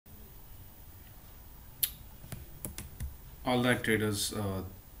All right, traders,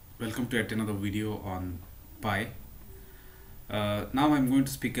 welcome to yet another video on Pi. Now I'm going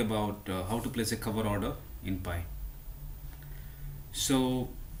to speak about how to place a cover order in Pi. So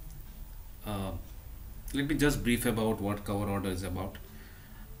uh, let me just brief about what cover order is about.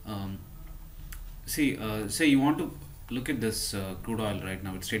 Um, say you want to look at this crude oil right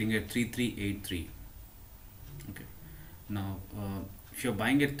now. It's trading at 3383. Okay. Now, if you're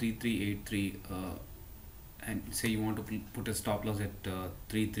buying at 3383 and say you want to put a stop loss at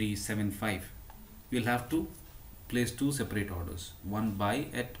 3375, you'll have to place two separate orders, one buy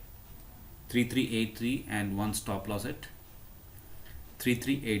at 3383 and one stop loss at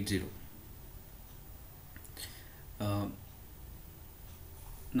 3380.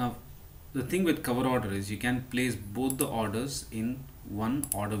 Now the thing with cover order is you can place both the orders in one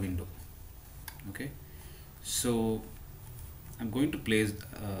order window. Okay, so I'm going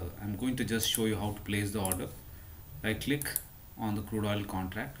to just show you how to place the order. Right click on the crude oil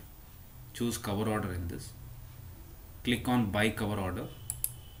contract, choose cover order in this, click on buy cover order.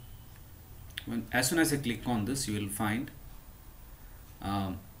 As soon as I click on this, you will find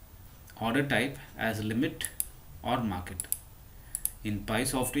order type as limit or market. In Pi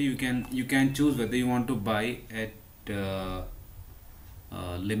software, you can choose whether you want to buy at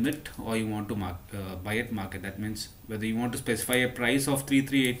limit or you want to buy at market. That means whether you want to specify a price of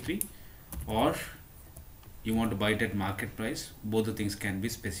 3383 or you want to buy it at market price. Both the things can be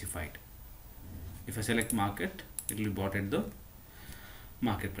specified. If I select market, it will be bought at the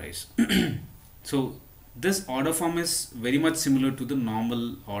market price. So this order form is very much similar to the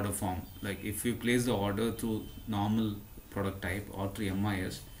normal order form. Like if you place the order through normal product type or through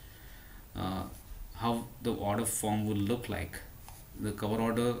MIS, how the order form will look like. The cover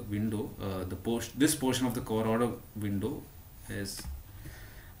order window, this portion of the cover order window is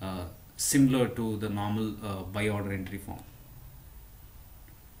similar to the normal buy order entry form.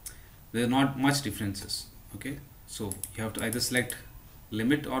 There are not much differences. Okay, so you have to either select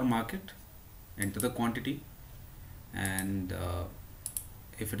limit or market, enter the quantity, and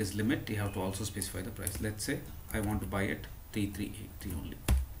if it is limit, you have to also specify the price. Let's say I want to buy at 3383 only,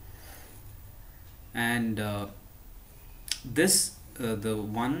 and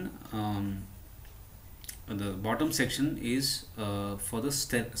the bottom section is for the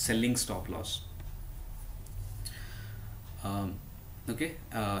selling stop loss. Okay,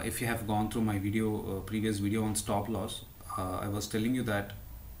 if you have gone through my previous video on stop loss, I was telling you that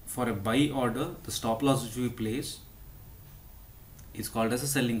for a buy order, the stop loss which we place is called as a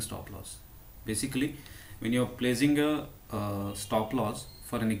selling stop loss. Basically, when you're placing a stop loss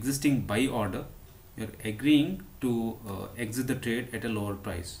for an existing buy order, you're agreeing to exit the trade at a lower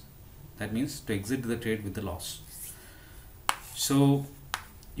price. That means to exit the trade with the loss. So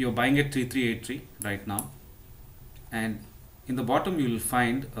you're buying at 3383 right now, and in the bottom you will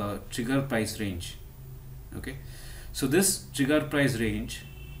find a trigger price range. Okay, so this trigger price range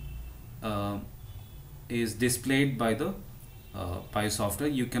is displayed by the Pi software.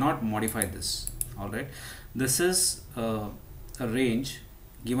 You cannot modify this. All right, this is a range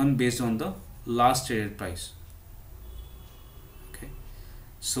given based on the last traded price. Okay,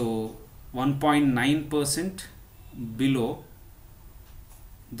 so 1.9% below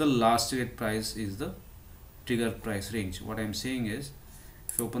the last traded price is the trigger price range. What I'm saying is,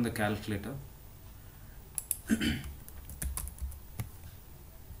 if you open the calculator,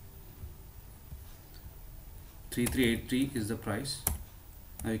 3383 is the price.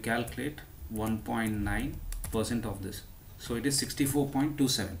 Now you calculate 1.9% of this, so it is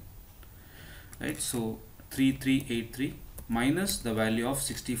 64.27, right? So 3383 minus the value of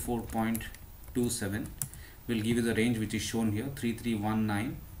 64.27 will give you the range which is shown here,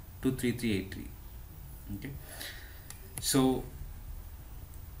 3319 to 3383. Okay, so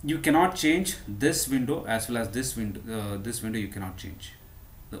you cannot change this window as well as this window. This window you cannot change.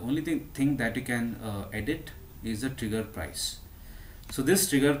 The only thing that you can edit is the trigger price. So this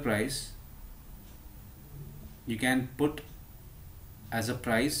trigger price you can put as a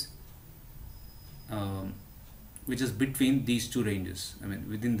price which is between these two ranges. I mean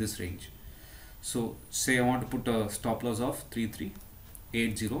within this range. So say I want to put a stop loss of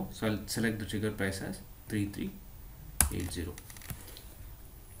 3380, so I'll select the trigger price as 3380.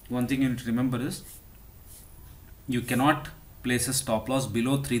 One thing you need to remember is you cannot place a stop loss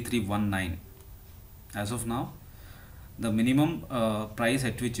below 3319. As of now, the minimum price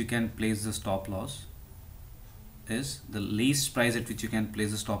at which you can place the stop loss is, the least price at which you can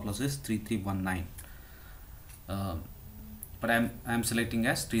place the stop loss is 3319. But I'm selecting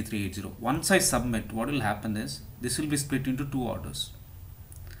as 3380. Once I submit, what will happen is this will be split into two orders.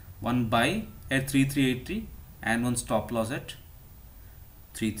 One buy at 3383 and one stop loss at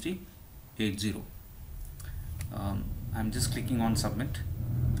 3380. I'm just clicking on submit,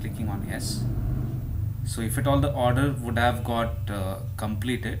 clicking on yes. So if at all the order would have got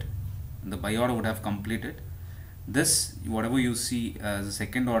completed, the buy order would have completed, this whatever you see as a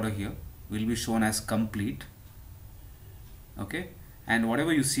second order here will be shown as complete, okay, and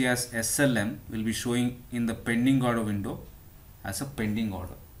whatever you see as SLM will be showing in the pending order window as a pending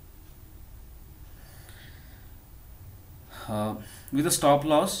order. With the stop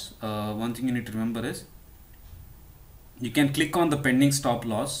loss, one thing you need to remember is you can click on the pending stop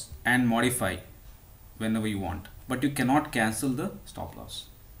loss and modify whenever you want, but you cannot cancel the stop loss.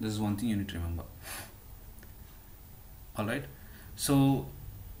 This is one thing you need to remember. Alright, so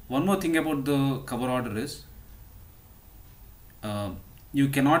one more thing about the cover order is you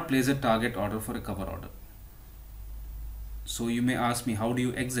cannot place a target order for a cover order. So you may ask me, how do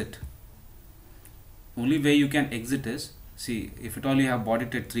you exit? Only way you can exit is, see, if at all you have bought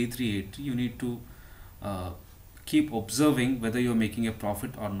it at 3380, you need to keep observing whether you are making a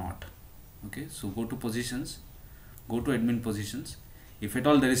profit or not. Okay, so go to positions, go to admin positions. If at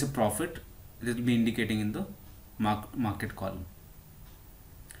all there is a profit, it will be indicating in the market column.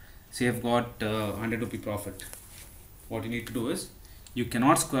 Say I've got 100 rupee profit. What you need to do is, you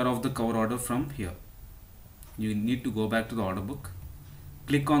cannot square off the cover order from here. You need to go back to the order book,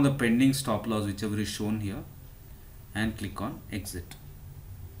 click on the pending stop loss whichever is shown here, and click on exit.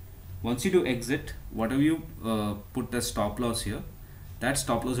 Once you do exit, whatever you put as stop loss here, that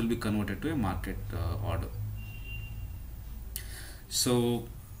stop loss will be converted to a market order. So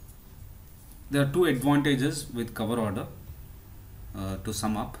there are two advantages with cover order. To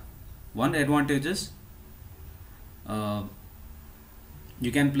sum up, one advantage is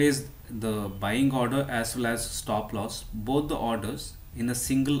you can place the buying order as well as stop loss, both the orders, in a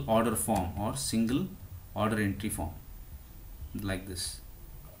single order form or single order entry form, like this.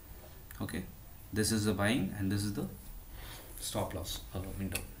 Okay, this is the buying and this is the stop loss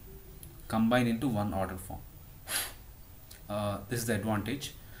window, combined into one order form. This is the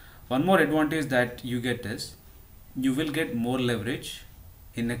advantage. One more advantage that you get is you will get more leverage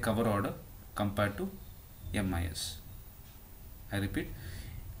in a cover order compared to MIS. I repeat,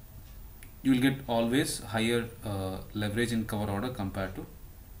 you will get always higher leverage in cover order compared to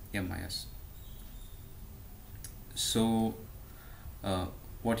MIS. So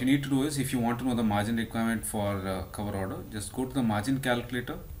what you need to do is, if you want to know the margin requirement for cover order, just go to the margin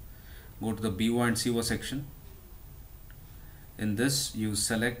calculator, go to the BO and CO section. In this, you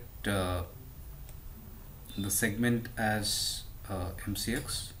select the segment as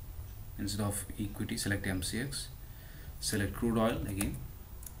MCX instead of equity. Select MCX, select crude oil again,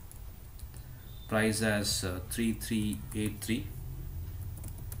 price as 3383,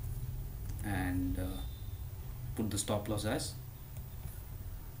 and put the stop loss as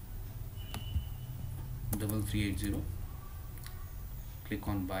 3380. Click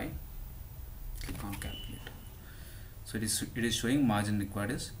on buy, click on calculate. So it is showing margin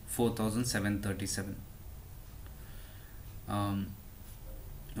required is 4737.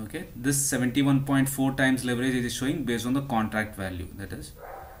 Okay, this 71.4 times leverage it is showing based on the contract value. That is,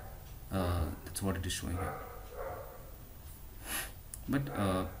 that's what it is showing here. But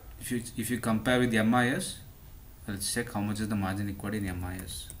if you compare with the MIS, let's check how much is the margin required in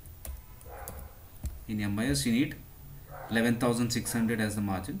MIS. In MIS you need 11,600 as the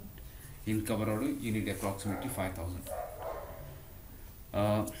margin. In cover order you need approximately 5,000.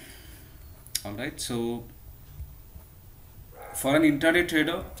 Alright, so for an intraday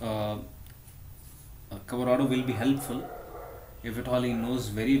trader, a cover order will be helpful if at all he knows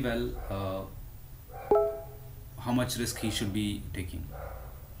very well how much risk he should be taking,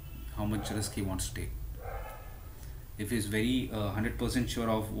 how much risk he wants to take. If he is very 100% sure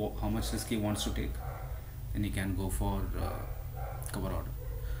of how much risk he wants to take, then he can go for cover order.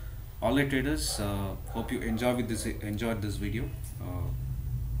 Alright traders, hope you enjoyed this video.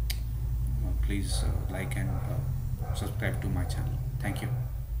 Please like and subscribe to my channel. Thank you.